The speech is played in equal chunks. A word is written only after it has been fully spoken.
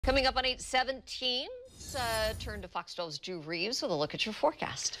Coming up on 8:17, turn to Fox 12's Drew Reeves with a look at your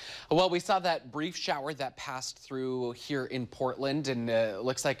forecast. Well, we saw that brief shower that passed through here in Portland, and it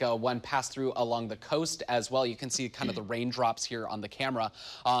looks like one passed through along the coast as well. You can see kind of the raindrops here on the camera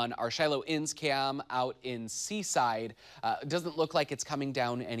on our Shiloh Inns cam out in Seaside. It doesn't look like it's coming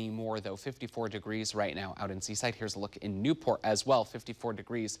down anymore, though. 54 degrees right now out in Seaside. Here's a look in Newport as well. 54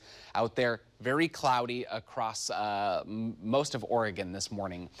 degrees out there. Very cloudy across most of Oregon this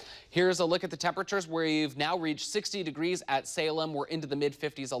morning. Here's a look at the temperatures. We've now reached 60 degrees at Salem. We're into the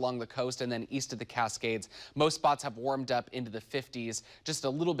mid-50s along the coast and then east of the Cascades. Most spots have warmed up into the 50s, just a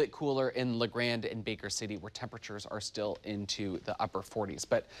little bit cooler in La Grande and Baker City, where temperatures are still into the upper 40s.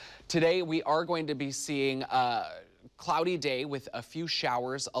 But today we are going to be seeing a cloudy day with a few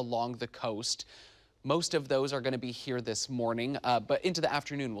showers along the coast. Most of those are going to be here this morning, but into the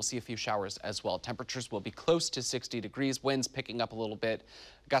afternoon, we'll see a few showers as well. Temperatures will be close to 60 degrees, winds picking up a little bit,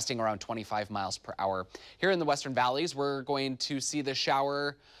 gusting around 25 miles per hour. Here in the Western Valleys, we're going to see the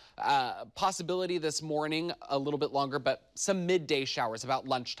shower possibility this morning a little bit longer, but some midday showers. About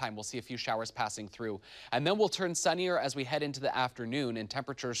lunchtime, we'll see a few showers passing through. And then we'll turn sunnier as we head into the afternoon, and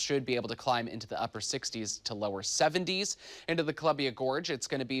temperatures should be able to climb into the upper 60s to lower 70s. Into the Columbia Gorge, it's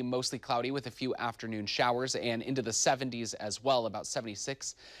going to be mostly cloudy with a few afternoon showers, and into the 70s as well, about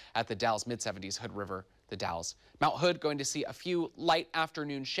 76 at the Dalles, mid-70s, Hood River, the Dalles. Mount Hood going to see a few light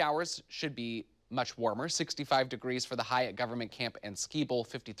afternoon showers, should be much warmer. 65 degrees for the high at Government Camp and Ski Bowl,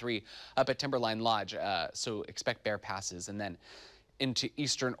 53 up at Timberline Lodge. So expect bear passes. And then into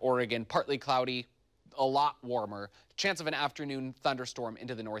eastern Oregon, partly cloudy, a lot warmer. Chance of an afternoon thunderstorm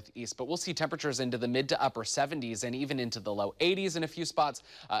into the northeast, but we'll see temperatures into the mid to upper 70s and even into the low 80s in a few spots.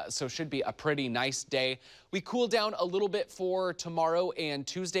 So should be a pretty nice day. We cool down a little bit for tomorrow and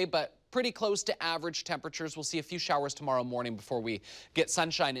Tuesday, but pretty close to average temperatures. We'll see a few showers tomorrow morning before we get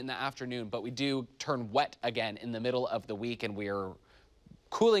sunshine in the afternoon, but we do turn wet again in the middle of the week, and we're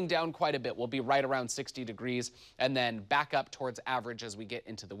cooling down quite a bit. We'll be right around 60 degrees and then back up towards average as we get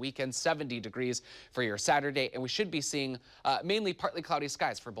into the weekend. 70 degrees for your Saturday, and we should be seeing mainly partly cloudy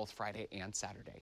skies for both Friday and Saturday.